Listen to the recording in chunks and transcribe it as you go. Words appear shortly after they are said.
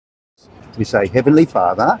We say, Heavenly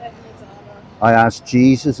Father, Heavenly Father, I ask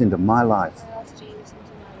Jesus into my life. I ask Jesus into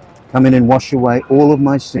my life. Come in and wash away all of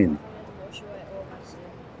my sin. Come and wash away all my sin.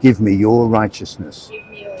 Give me your righteousness. Give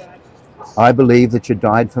me your righteousness. I believe that you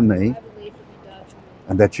died for me I believe that you died for me.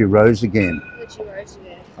 and that you rose again. That you rose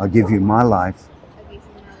again. I give you my life. I give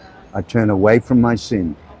you my life. I turn away from my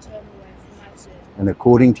sin. I turn away from my sin. And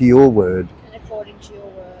according to your word, And according to your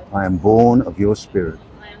word, I am born of your Spirit.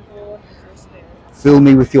 I am born of your Spirit. Fill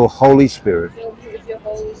me with your Holy Spirit. Fill me with your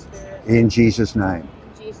Holy Spirit. In Jesus' name.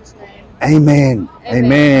 In Jesus' name. Amen.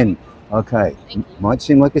 Amen. Okay. Thank you. Might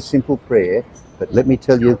seem like a simple prayer, but let me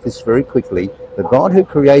tell you this very quickly. The God who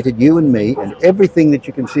created you and me and everything that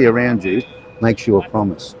you can see around you makes you a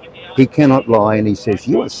promise. He cannot lie, and he says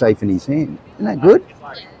you are safe in his hand. Isn't that good?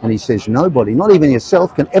 And he says nobody, not even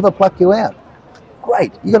yourself, can ever pluck you out.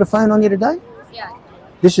 Great. You got a phone on you today? Yeah.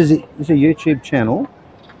 This is a YouTube channel.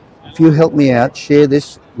 If you help me out, share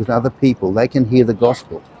this with other people. They can hear the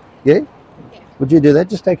gospel. Yeah? Would you do that?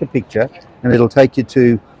 Just take a picture and it'll take you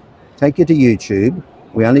to YouTube.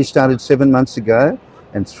 We only started 7 months ago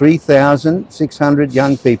and 3,600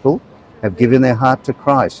 young people have given their heart to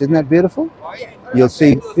Christ. Isn't that beautiful? You'll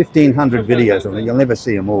see 1,500 videos on it. You'll never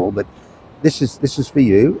see them all, but this is for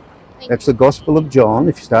you. That's the Gospel of John.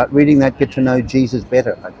 If you start reading that, get to know Jesus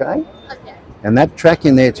better, okay? Okay. And that track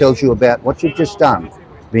in there tells you about what you've just done,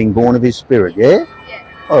 being born of his Spirit, yeah? Yeah.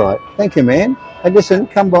 All right, thank you, man. And listen,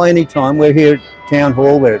 come by any time. We're here at Town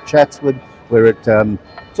Hall, we're at Chatswood, we're at,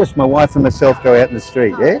 just my wife and myself go out in the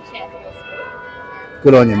street, yeah? Okay.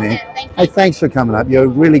 Good on you, man. Thank you. Hey, thanks for coming up. You're a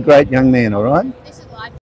really great young man, all right? This